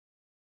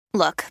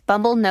Look,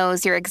 Bumble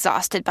knows you're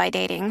exhausted by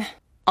dating.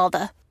 All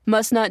the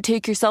must not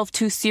take yourself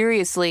too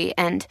seriously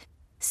and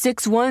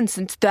 6'1"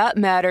 since that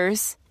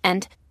matters.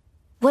 And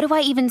what do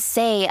I even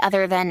say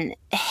other than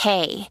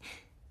hey?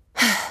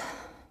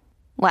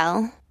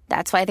 Well,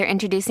 that's why they're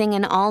introducing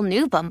an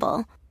all-new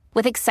Bumble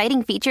with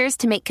exciting features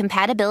to make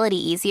compatibility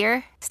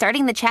easier,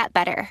 starting the chat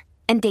better,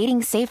 and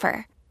dating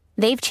safer.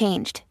 They've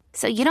changed,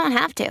 so you don't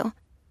have to.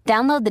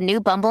 Download the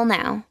new Bumble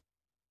now.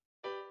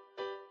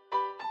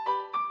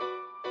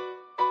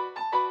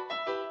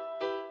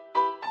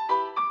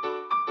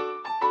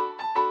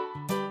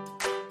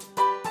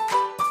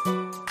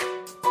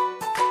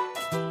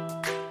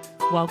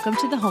 Welcome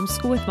to the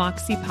Homeschool with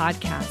Moxie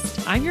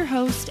podcast. I'm your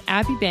host,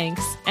 Abby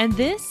Banks, and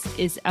this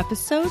is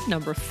episode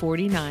number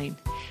 49.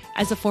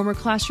 As a former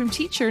classroom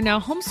teacher, now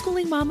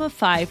homeschooling mama of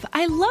 5,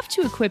 I love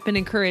to equip and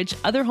encourage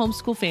other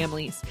homeschool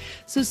families.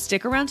 So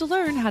stick around to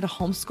learn how to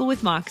homeschool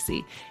with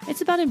Moxie.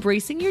 It's about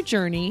embracing your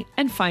journey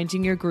and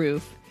finding your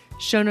groove.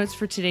 Show notes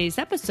for today's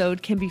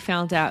episode can be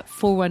found at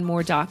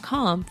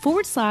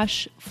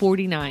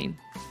 4onemore.com/49.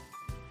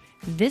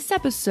 This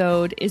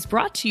episode is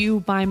brought to you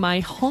by my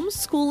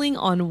Homeschooling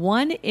on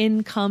One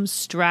Income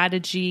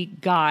Strategy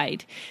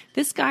Guide.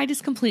 This guide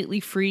is completely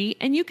free,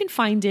 and you can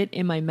find it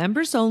in my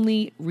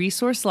members-only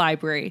resource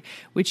library,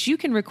 which you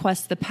can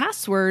request the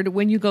password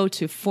when you go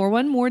to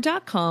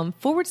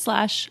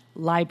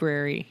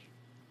 4onemore.com/library.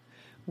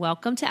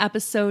 Welcome to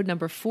episode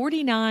number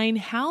 49,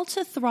 How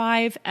to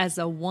Thrive as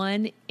a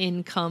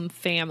One-Income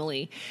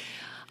Family.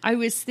 I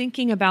was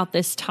thinking about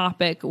this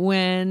topic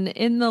when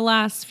in the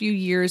last few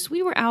years,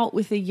 we were out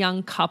with a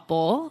young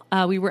couple.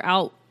 We were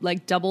out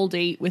like double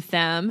date with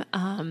them.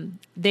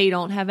 They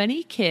don't have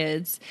any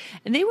kids,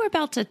 and they were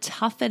about to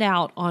tough it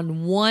out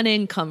on one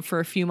income for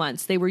a few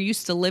months. They were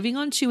used to living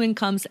on 2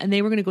 incomes, and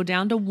they were going to go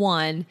down to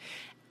 1,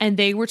 and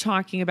they were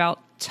talking about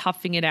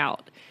toughing it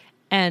out.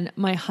 And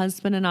my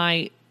husband and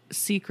I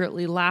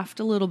secretly laughed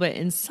a little bit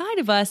inside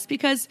of us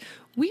because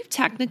we've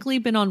technically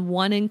been on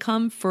 1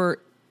 income for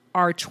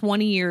our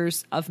 20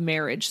 years of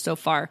marriage so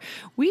far.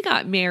 We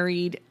got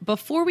married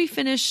before we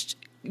finished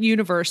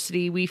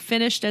university. We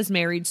finished as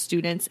married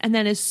students. And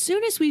then as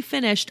soon as we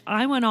finished,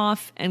 I went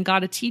off and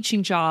got a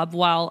teaching job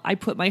while I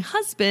put my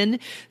husband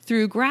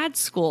through grad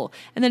school.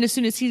 And then as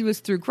soon as he was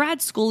through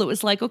grad school, it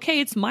was like,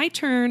 okay, it's my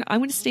turn. I'm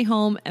going to stay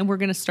home and we're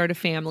going to start a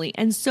family.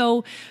 And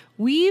so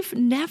we've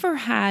never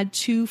had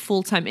 2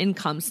 full-time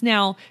incomes.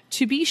 Now,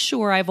 to be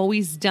sure, I've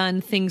always done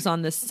things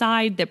on the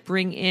side that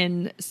bring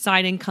in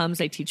side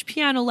incomes. I teach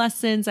piano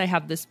lessons. I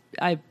have this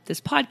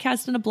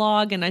podcast and a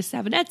blog, and I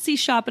have an Etsy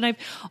shop, and I've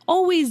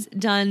always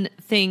done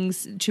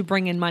things to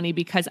bring in money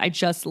because I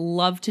just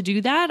love to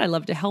do that. I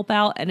love to help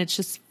out, and it's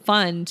just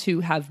fun to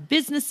have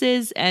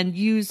businesses and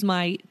use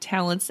my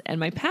talents and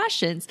my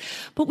passions.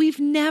 But we've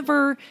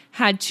never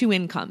had 2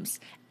 incomes.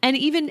 And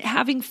even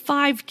having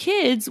 5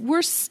 kids,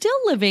 we're still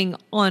living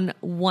on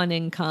 1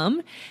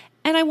 income.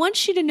 And I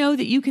want you to know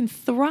that you can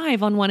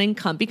thrive on 1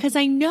 income because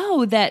I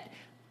know that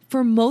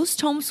for most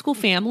homeschool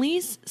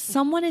families,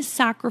 someone is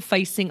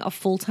sacrificing a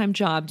full-time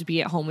job to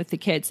be at home with the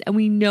kids. And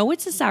we know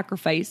it's a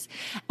sacrifice.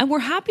 And we're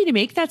happy to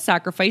make that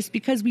sacrifice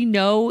because we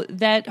know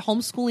that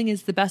homeschooling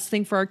is the best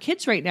thing for our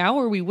kids right now,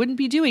 or we wouldn't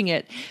be doing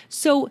it.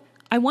 So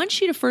I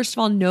want you to first of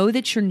all know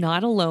that you're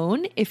not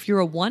alone if you're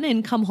a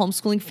 1-income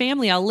homeschooling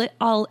family. I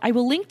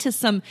will link to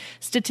some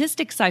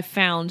statistics I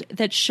found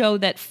that show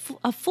that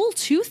a full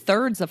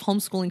 2/3 of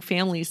homeschooling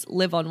families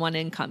live on 1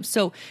 income.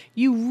 So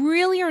you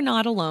really are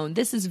not alone.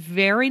 This is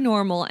very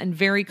normal and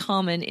very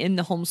common in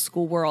the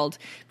homeschool world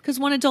because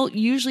one adult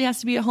usually has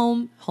to be at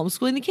home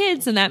homeschooling the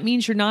kids, and that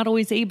means you're not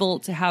always able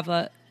to have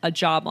a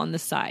job on the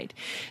side.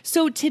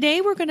 So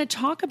today we're going to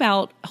talk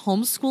about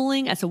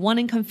homeschooling as a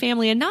 1-income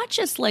family and not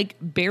just like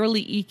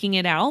barely eking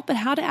it out, but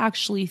how to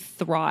actually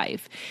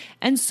thrive.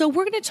 And so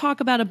we're going to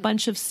talk about a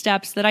bunch of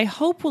steps that I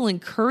hope will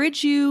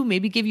encourage you,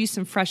 maybe give you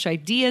some fresh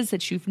ideas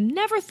that you've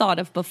never thought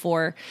of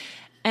before.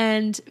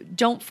 And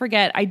don't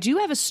forget, I do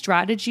have a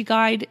strategy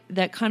guide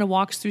that kind of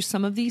walks through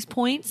some of these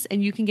points,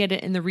 and you can get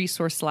it in the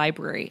resource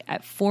library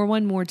at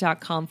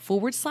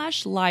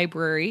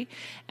 4onemore.com/library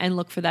and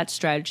look for that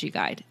strategy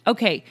guide.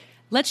 Okay,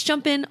 let's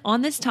jump in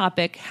on this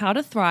topic, how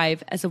to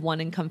thrive as a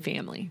 1-income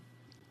family.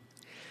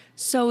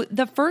 So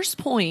the first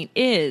point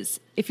is,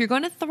 if you're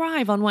going to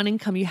thrive on 1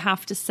 income, you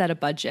have to set a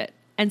budget.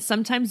 And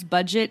sometimes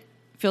budget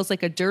feels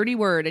like a dirty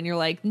word and you're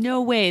like, no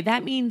way,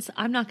 that means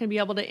I'm not going to be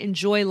able to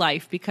enjoy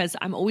life because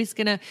I'm always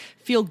going to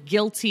feel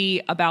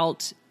guilty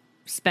about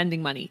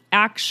spending money.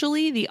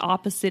 Actually, the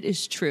opposite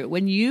is true.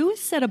 When you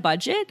set a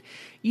budget,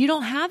 you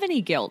don't have any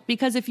guilt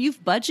because if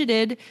you've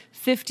budgeted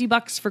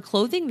 $50 for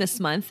clothing this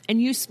month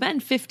and you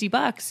spend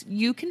 $50,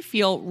 you can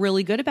feel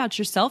really good about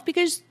yourself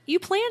because you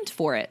planned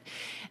for it.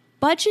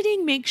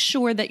 Budgeting makes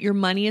sure that your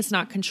money is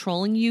not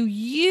controlling you.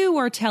 You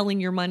are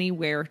telling your money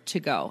where to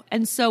go.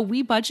 And so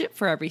we budget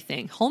for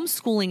everything.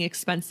 Homeschooling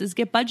expenses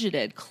get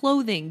budgeted,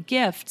 clothing,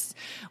 gifts.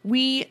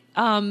 We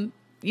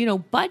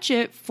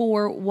budget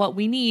for what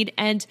we need.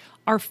 And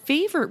our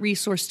favorite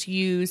resource to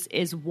use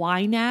is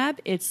YNAB.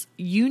 It's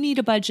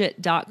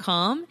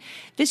youneedabudget.com.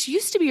 This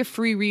used to be a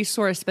free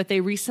resource, but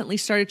they recently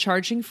started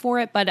charging for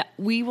it. But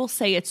we will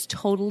say it's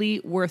totally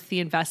worth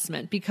the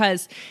investment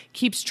because it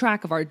keeps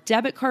track of our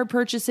debit card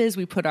purchases.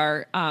 We put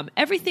our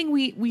everything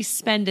we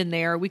spend in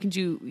there. We can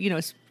do,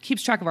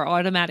 keeps track of our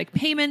automatic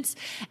payments.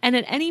 And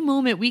at any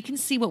moment, we can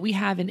see what we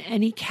have in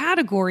any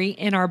category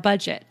in our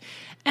budget.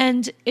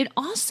 And it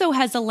also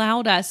has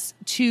allowed us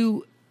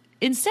to,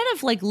 instead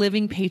of like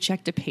living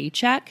paycheck to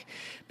paycheck,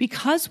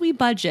 because we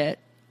budget,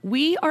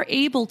 we are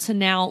able to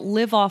now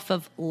live off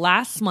of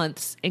last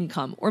month's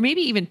income or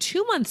maybe even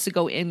 2 months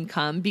ago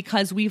income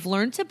because we've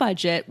learned to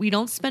budget. We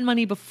don't spend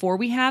money before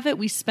we have it.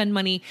 We spend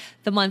money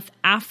the month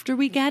after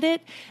we get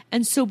it.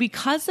 And so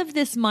because of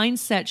this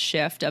mindset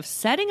shift of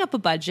setting up a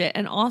budget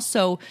and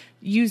also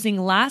using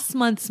last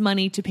month's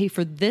money to pay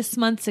for this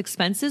month's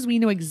expenses, we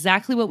know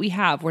exactly what we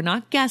have. We're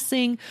not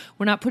guessing.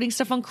 We're not putting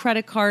stuff on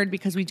credit card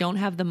because we don't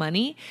have the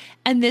money.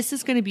 And this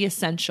is going to be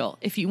essential.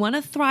 If you want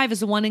to thrive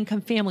as a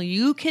one-income family,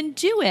 you can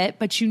do it,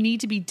 but you need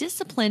to be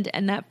disciplined.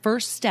 And that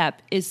first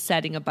step is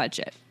setting a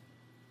budget.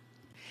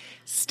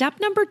 Step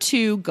number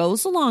 2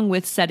 goes along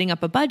with setting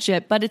up a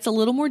budget, but it's a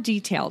little more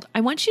detailed.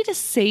 I want you to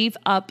save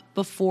up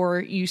before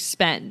you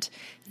spend.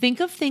 Think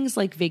of things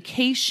like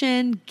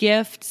vacation,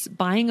 gifts,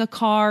 buying a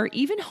car,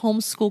 even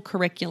homeschool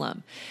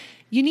curriculum.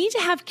 You need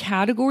to have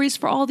categories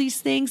for all these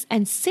things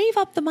and save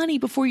up the money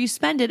before you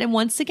spend it. And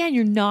once again,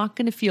 you're not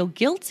going to feel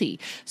guilty.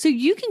 So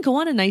you can go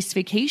on a nice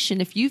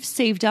vacation if you've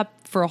saved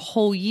up for a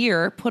whole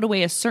year, put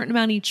away a certain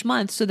amount each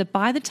month so that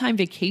by the time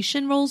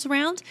vacation rolls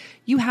around,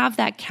 you have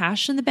that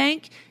cash in the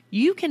bank.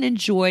 You can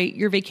enjoy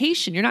your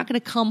vacation. You're not going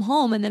to come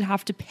home and then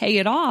have to pay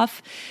it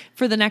off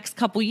for the next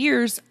couple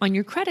years on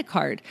your credit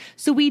card.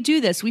 So we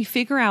do this. We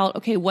figure out,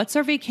 okay, what's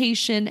our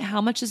vacation? How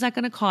much is that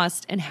going to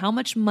cost? And how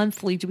much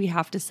monthly do we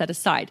have to set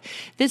aside?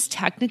 This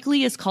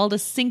technically is called a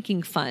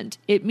sinking fund.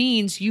 It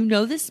means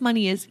this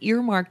money is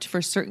earmarked for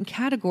a certain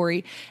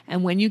category.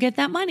 And when you get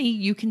that money,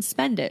 you can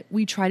spend it.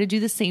 We try to do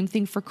the same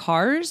thing for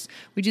cars.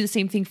 We do the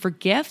same thing for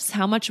gifts.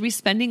 How much are we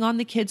spending on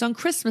the kids on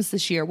Christmas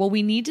this year? Well,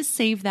 we need to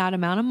save that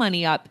amount of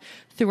money up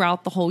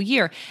throughout the whole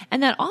year.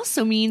 And that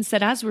also means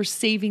that as we're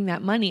saving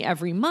that money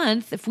every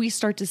month, if we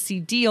start to see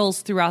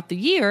deals throughout the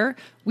year,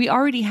 we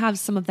already have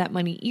some of that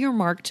money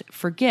earmarked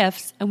for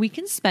gifts and we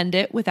can spend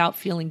it without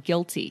feeling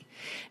guilty.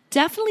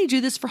 Definitely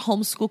do this for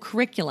homeschool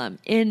curriculum.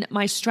 In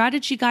my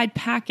strategy guide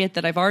packet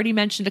that I've already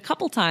mentioned a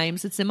couple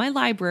times, it's in my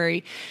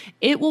library,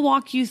 it will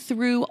walk you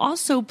through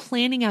also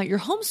planning out your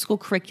homeschool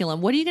curriculum.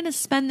 What are you going to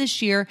spend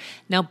this year?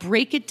 Now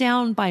break it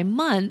down by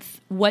month.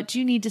 What do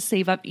you need to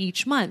save up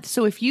each month?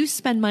 So if you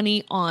spend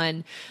money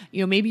on,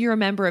 maybe you're a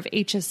member of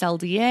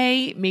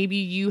HSLDA, maybe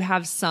you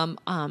have some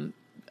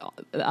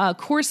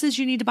courses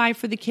you need to buy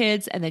for the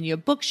kids, and then you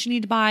have books you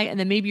need to buy, and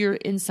then maybe you're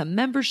in some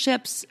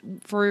memberships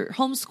for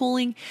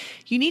homeschooling.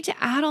 You need to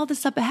add all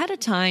this up ahead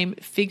of time,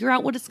 figure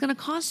out what it's going to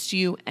cost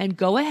you, and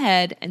go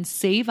ahead and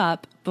save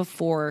up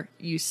before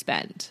you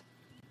spend.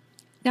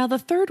 Now, the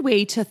third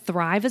way to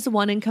thrive as a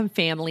one-income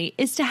family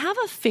is to have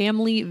a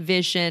family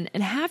vision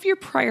and have your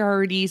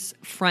priorities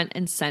front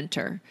and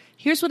center.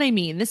 Here's what I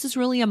mean. This is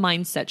really a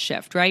mindset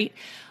shift, right?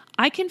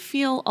 I can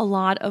feel a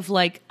lot of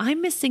like,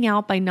 I'm missing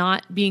out by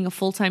not being a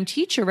full-time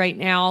teacher right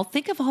now.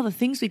 Think of all the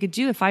things we could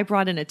do if I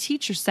brought in a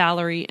teacher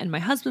salary and my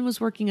husband was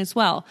working as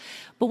well.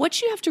 But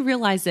what you have to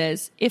realize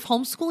is if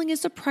homeschooling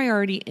is a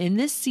priority in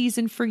this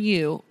season for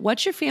you,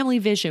 what's your family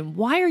vision?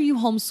 Why are you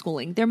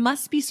homeschooling? There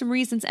must be some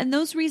reasons, and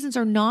those reasons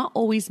are not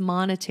always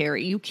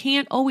monetary. You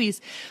can't always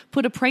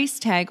put a price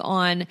tag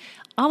on,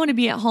 I want to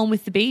be at home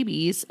with the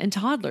babies and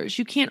toddlers.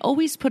 You can't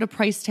always put a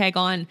price tag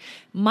on,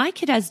 my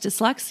kid has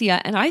dyslexia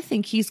and I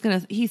think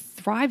he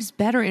thrives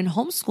better in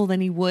homeschool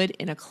than he would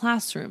in a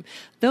classroom.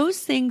 Those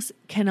things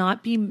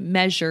cannot be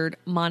measured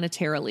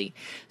monetarily.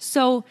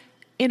 So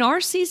in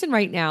our season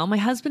right now, my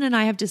husband and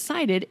I have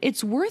decided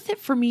it's worth it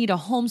for me to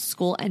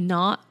homeschool and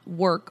not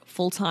work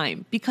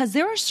full-time because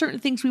there are certain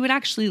things we would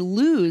actually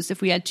lose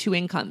if we had 2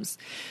 incomes.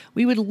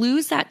 We would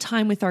lose that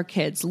time with our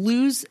kids,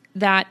 lose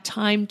that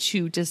time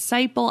to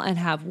disciple and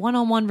have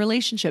one-on-one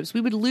relationships.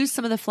 We would lose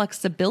some of the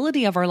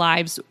flexibility of our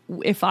lives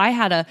if I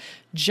had a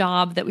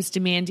job that was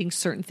demanding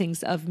certain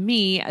things of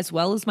me as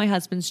well as my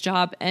husband's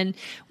job. And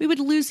we would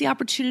lose the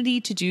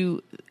opportunity to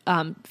do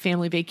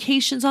family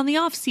vacations on the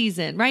off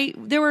season, right?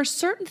 There are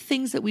certain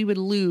things that we would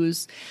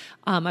lose.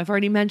 I've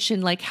already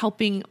mentioned like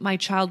helping my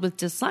child with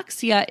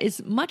dyslexia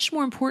is much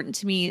more important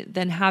to me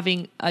than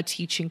having a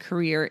teaching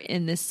career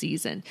in this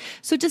season.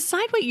 So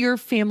decide what your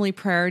family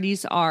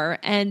priorities are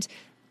and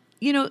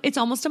it's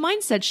almost a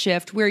mindset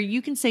shift where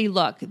you can say,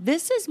 look,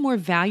 this is more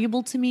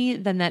valuable to me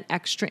than that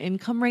extra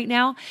income right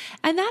now.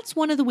 And that's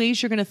one of the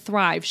ways you're going to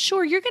thrive.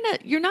 Sure, you're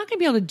not going to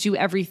be able to do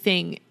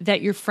everything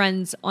that your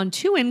friends on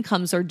 2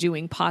 incomes are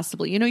doing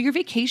possibly. Your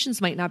vacations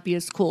might not be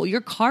as cool.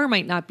 Your car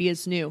might not be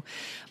as new.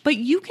 But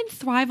you can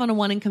thrive on a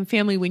 1-income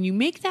family when you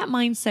make that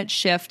mindset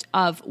shift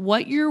of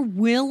what you're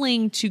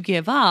willing to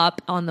give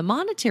up on the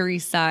monetary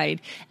side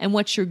and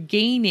what you're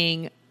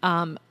gaining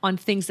on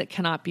things that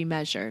cannot be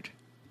measured.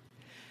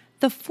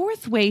 The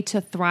 4th way to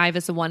thrive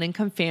as a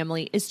 1-income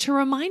family is to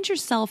remind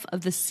yourself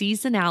of the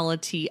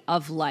seasonality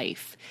of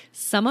life.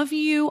 Some of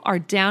you are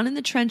down in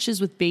the trenches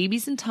with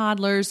babies and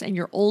toddlers, and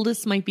your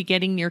oldest might be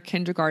getting near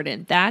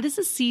kindergarten. That is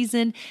a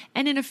season,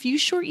 and in a few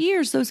short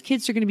years, those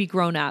kids are going to be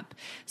grown up.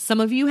 Some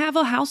of you have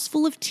a house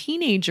full of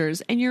teenagers,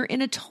 and you're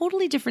in a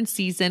totally different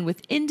season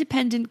with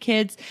independent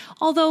kids,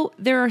 although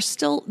there are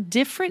still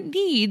different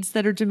needs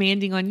that are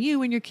demanding on you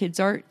when your kids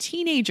are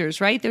teenagers,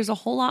 right? There's a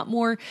whole lot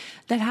more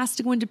that has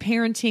to go into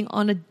parenting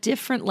on a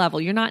different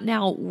level. You're not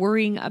now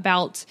worrying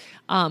about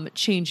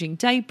changing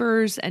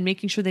diapers and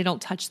making sure they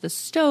don't touch the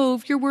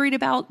stove. You're worried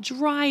about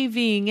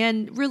driving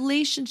and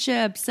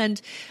relationships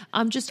and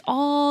just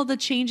all the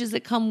changes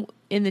that come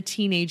in the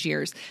teenage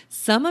years.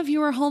 Some of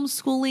you are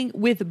homeschooling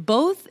with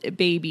both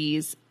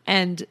babies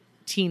and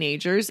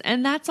teenagers,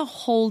 and that's a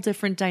whole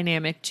different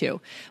dynamic too.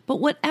 But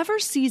whatever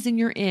season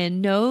you're in,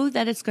 know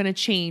that it's going to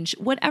change.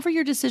 Whatever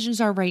your decisions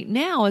are right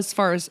now, as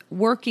far as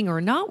working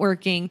or not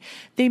working,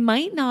 they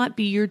might not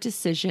be your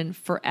decision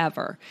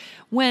forever.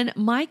 When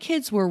my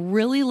kids were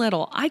really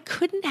little, I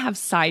couldn't have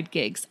side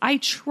gigs. I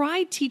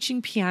tried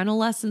teaching piano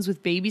lessons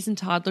with babies and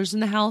toddlers in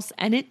the house,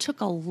 and it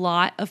took a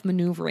lot of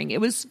maneuvering. It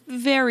was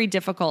very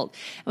difficult.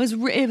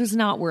 It was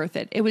not worth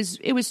it. It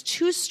was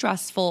too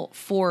stressful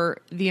for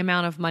the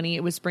amount of money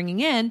it was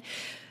bringing in.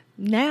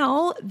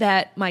 Now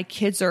that my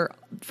kids are,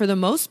 for the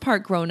most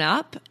part, grown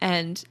up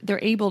and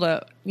they're able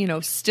to,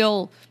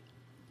 still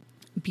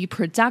be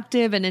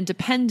productive and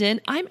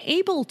independent, I'm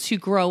able to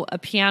grow a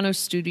piano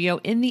studio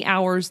in the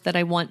hours that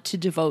I want to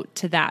devote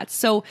to that.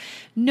 So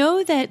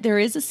know that there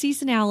is a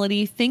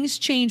seasonality. Things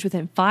change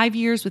within 5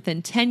 years,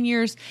 within 10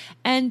 years,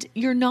 and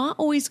you're not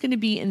always going to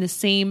be in the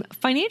same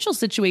financial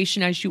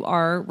situation as you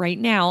are right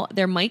now.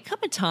 There might come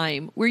a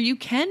time where you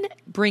can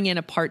bring in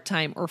a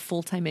part-time or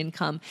full-time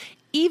income,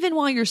 even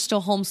while you're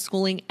still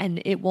homeschooling,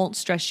 and it won't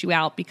stress you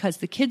out because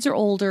the kids are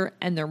older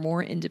and they're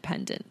more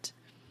independent.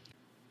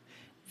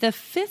 The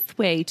 5th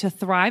way to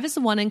thrive as a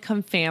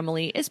 1-income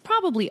family is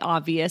probably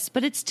obvious,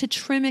 but it's to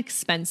trim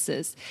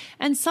expenses.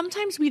 And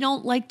sometimes we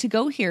don't like to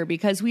go here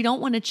because we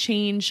don't want to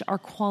change our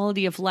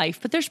quality of life.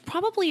 But there's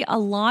probably a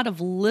lot of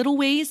little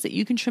ways that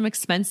you can trim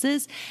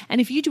expenses.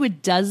 And if you do a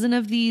dozen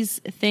of these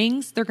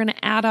things, they're going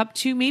to add up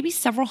to maybe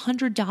several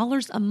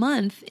 $100s a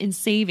month in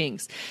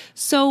savings.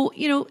 So,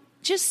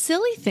 just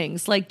silly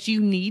things like, do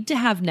you need to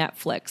have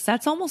Netflix?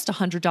 That's almost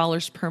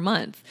 $100 per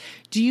month.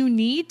 Do you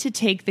need to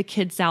take the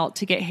kids out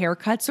to get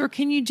haircuts, or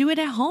can you do it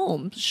at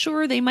home?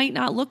 Sure, they might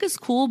not look as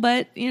cool,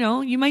 but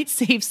you might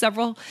save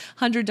several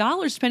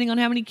 $100s depending on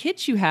how many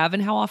kids you have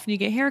and how often you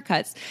get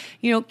haircuts.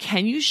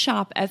 Can you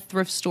shop at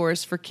thrift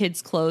stores for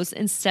kids' clothes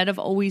instead of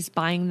always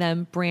buying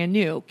them brand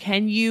new?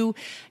 Can you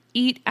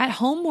eat at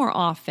home more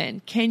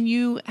often? Can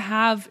you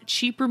have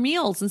cheaper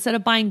meals instead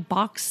of buying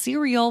boxed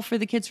cereal for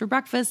the kids for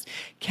breakfast?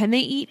 Can they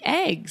eat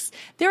eggs?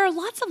 There are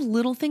lots of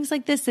little things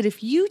like this that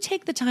if you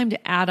take the time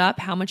to add up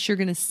how much you're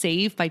going to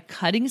save by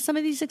cutting some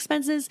of these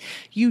expenses,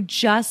 you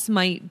just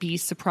might be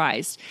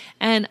surprised.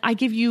 And I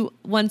give you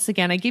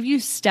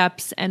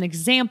steps and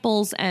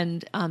examples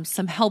and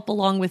some help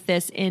along with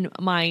this in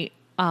my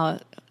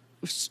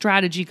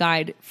strategy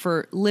guide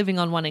for living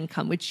on 1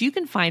 income, which you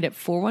can find at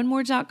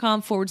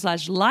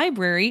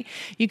 41more.com/library.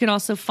 You can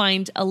also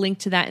find a link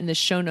to that in the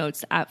show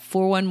notes at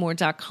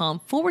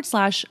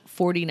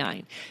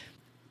 41more.com/49.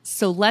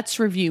 So let's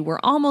review.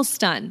 We're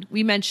almost done.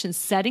 We mentioned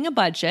setting a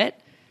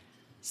budget,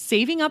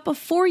 saving up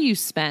before you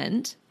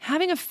spend,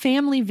 having a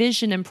family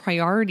vision and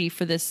priority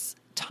for this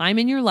time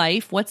in your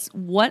life.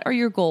 What are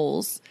your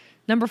goals?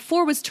 Number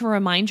 4 was to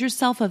remind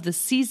yourself of the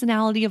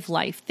seasonality of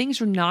life.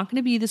 Things are not going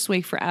to be this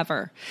way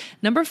forever.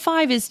 Number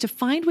 5 is to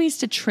find ways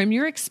to trim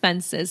your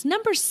expenses.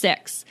 Number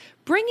 6,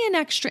 bring in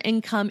extra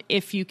income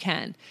if you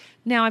can.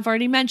 Now, I've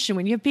already mentioned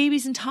when you have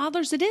babies and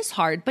toddlers, it is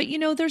hard, but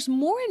there's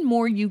more and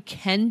more you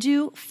can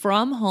do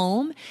from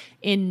home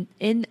in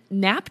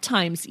nap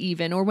times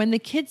even, or when the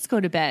kids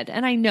go to bed.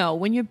 And I know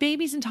when you have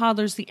babies and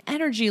toddlers, the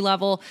energy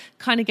level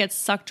kind of gets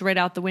sucked right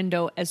out the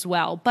window as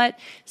well. But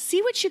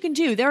see what you can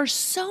do. There are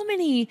so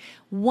many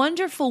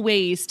wonderful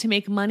ways to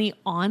make money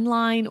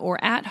online or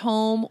at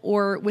home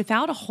or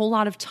without a whole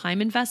lot of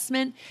time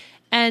investment.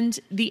 And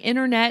the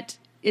internet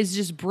is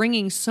just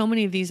bringing so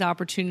many of these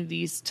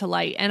opportunities to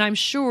light. And I'm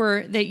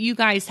sure that you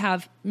guys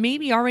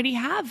already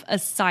have a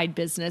side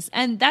business,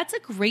 and that's a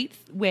great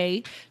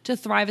way to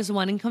thrive as a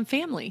 1 income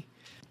family.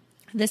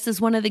 this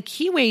is one of the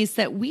key ways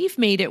that we've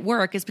made it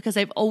work, is because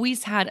I've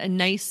always had a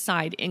nice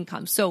side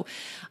income. So,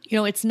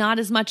 it's not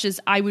as much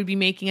as I would be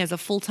making as a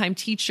full-time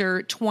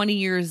teacher 20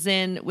 years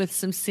in with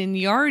some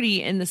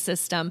seniority in the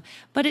system,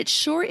 but it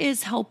sure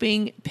is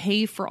helping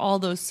pay for all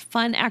those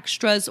fun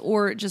extras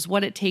or just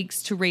what it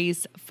takes to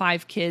raise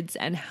 5 kids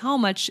and how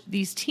much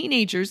these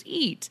teenagers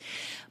eat.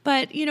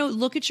 But,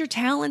 look at your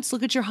talents,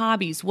 look at your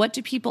hobbies. What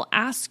do people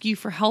ask you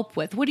for help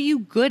with? What are you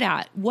good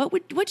at? What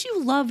do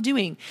you love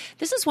doing?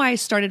 This is why I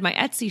started my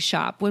Etsy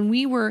shop when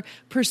we were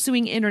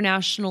pursuing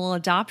international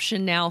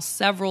adoption now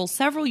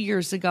several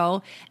years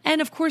ago.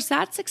 And of course,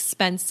 that's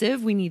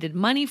expensive. We needed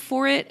money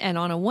for it. And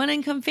on a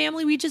one-income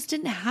family, we just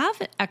didn't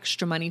have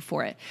extra money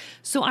for it.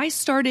 So I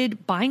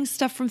started buying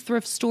stuff from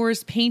thrift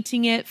stores,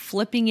 painting it,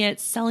 flipping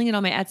it, selling it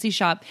on my Etsy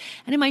shop.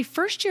 And in my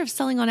first year of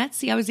selling on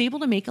Etsy, I was able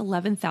to make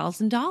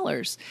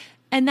 $11,000.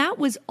 And that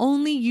was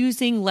only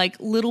using like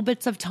little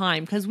bits of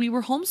time because we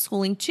were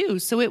homeschooling too.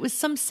 So it was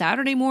some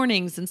Saturday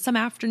mornings and some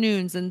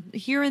afternoons, and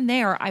here and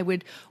there I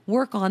would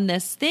work on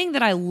this thing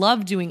that I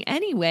loved doing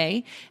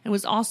anyway and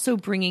was also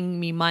bringing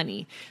me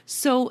money.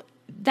 So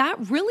that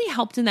really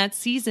helped in that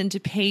season to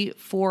pay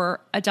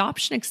for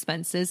adoption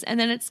expenses. And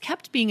then it's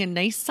kept being a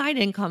nice side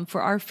income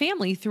for our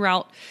family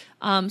throughout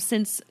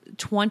since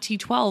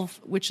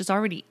 2012, which is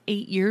already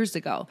 8 years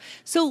ago.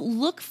 So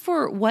look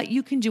for what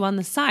you can do on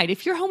the side.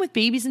 If you're home with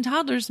babies and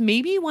toddlers,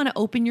 maybe you want to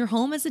open your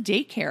home as a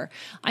daycare.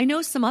 I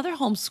know some other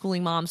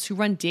homeschooling moms who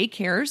run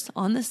daycares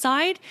on the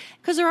side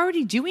because they're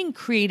already doing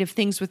creative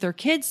things with their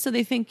kids. So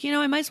they think,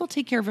 I might as well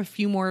take care of a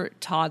few more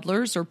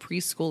toddlers or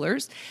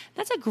preschoolers.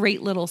 That's a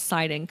great little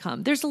side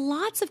income. There's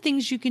lots of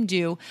things you can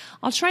do.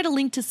 I'll try to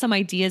link to some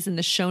ideas in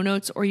the show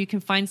notes, or you can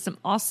find some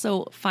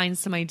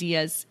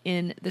ideas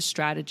in the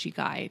strategy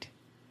guide.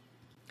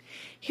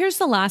 Here's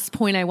the last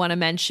point I want to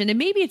mention, and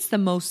maybe it's the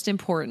most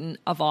important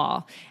of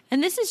all.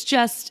 And this is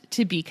just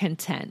to be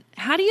content.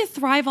 How do you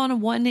thrive on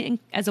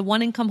as a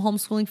one-income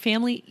homeschooling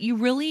family? You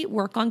really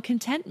work on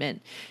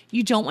contentment.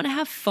 You don't want to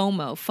have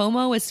FOMO.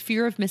 FOMO is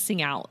fear of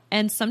missing out.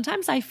 And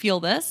sometimes I feel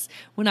this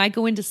when I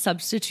go into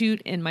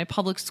substitute in my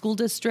public school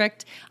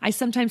district. I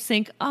sometimes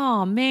think,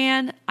 oh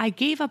man, I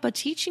gave up a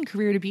teaching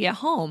career to be at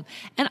home.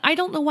 And I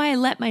don't know why I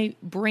let my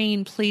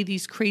brain play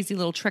these crazy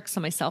little tricks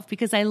on myself,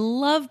 because I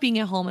love being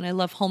at home and I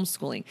love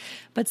homeschooling.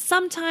 But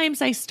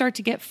sometimes I start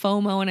to get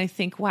FOMO and I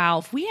think, wow,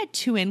 if we had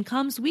 2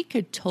 incomes, we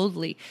could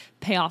totally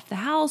pay off the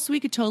house. We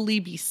could totally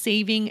be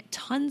saving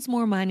tons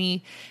more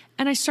money.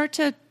 And I start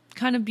to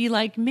kind of be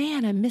like,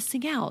 man, I'm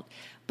missing out.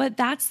 But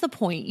that's the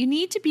point. You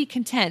need to be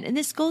content. And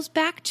this goes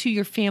back to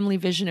your family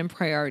vision and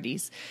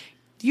priorities.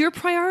 Your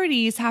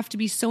priorities have to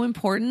be so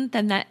important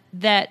then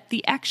that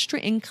the extra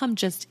income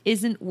just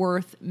isn't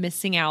worth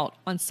missing out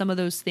on some of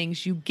those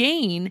things you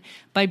gain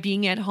by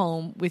being at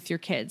home with your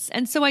kids.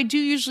 And so I do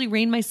usually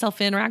rein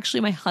myself in, or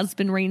actually my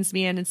husband reins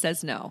me in and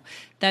says, no,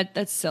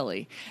 that's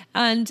silly.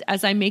 And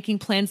as I'm making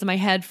plans in my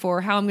head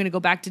for how I'm going to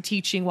go back to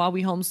teaching while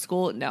we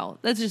homeschool, no,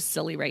 that's just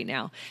silly right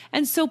now.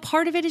 And so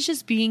part of it is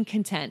just being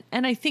content.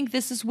 And I think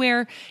this is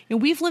where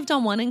we've lived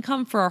on one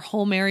income for our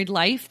whole married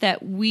life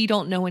that we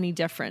don't know any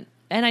different.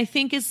 And I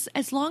think as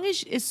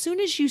soon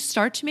as you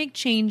start to make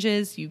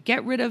changes, you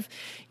get rid of,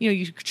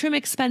 you trim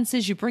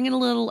expenses, you bring in a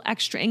little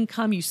extra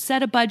income, you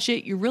set a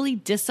budget, you're really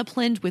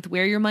disciplined with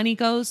where your money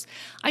goes,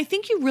 I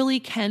think you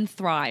really can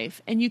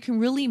thrive and you can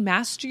really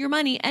master your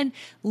money. And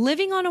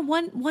living on a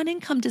one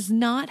income does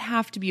not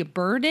have to be a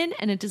burden,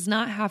 and it does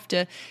not have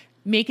to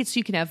make it so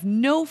you can have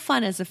no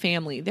fun as a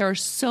family. There are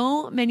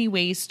so many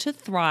ways to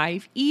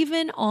thrive,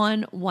 even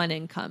on one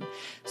income.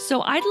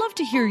 So I'd love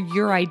to hear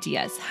your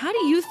ideas. How do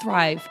you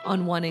thrive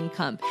on one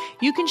income?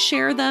 You can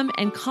share them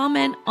and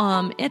comment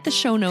at the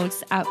show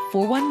notes at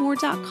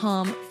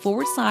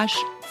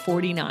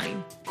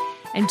 4onemore.com/49.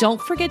 And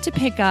don't forget to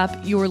pick up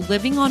your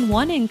Living on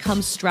One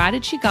Income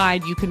strategy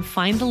guide. You can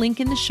find the link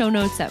in the show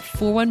notes at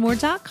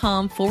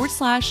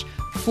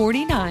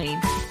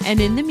 4onemore.com/49.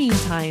 And in the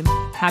meantime,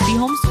 happy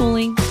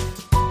homeschooling.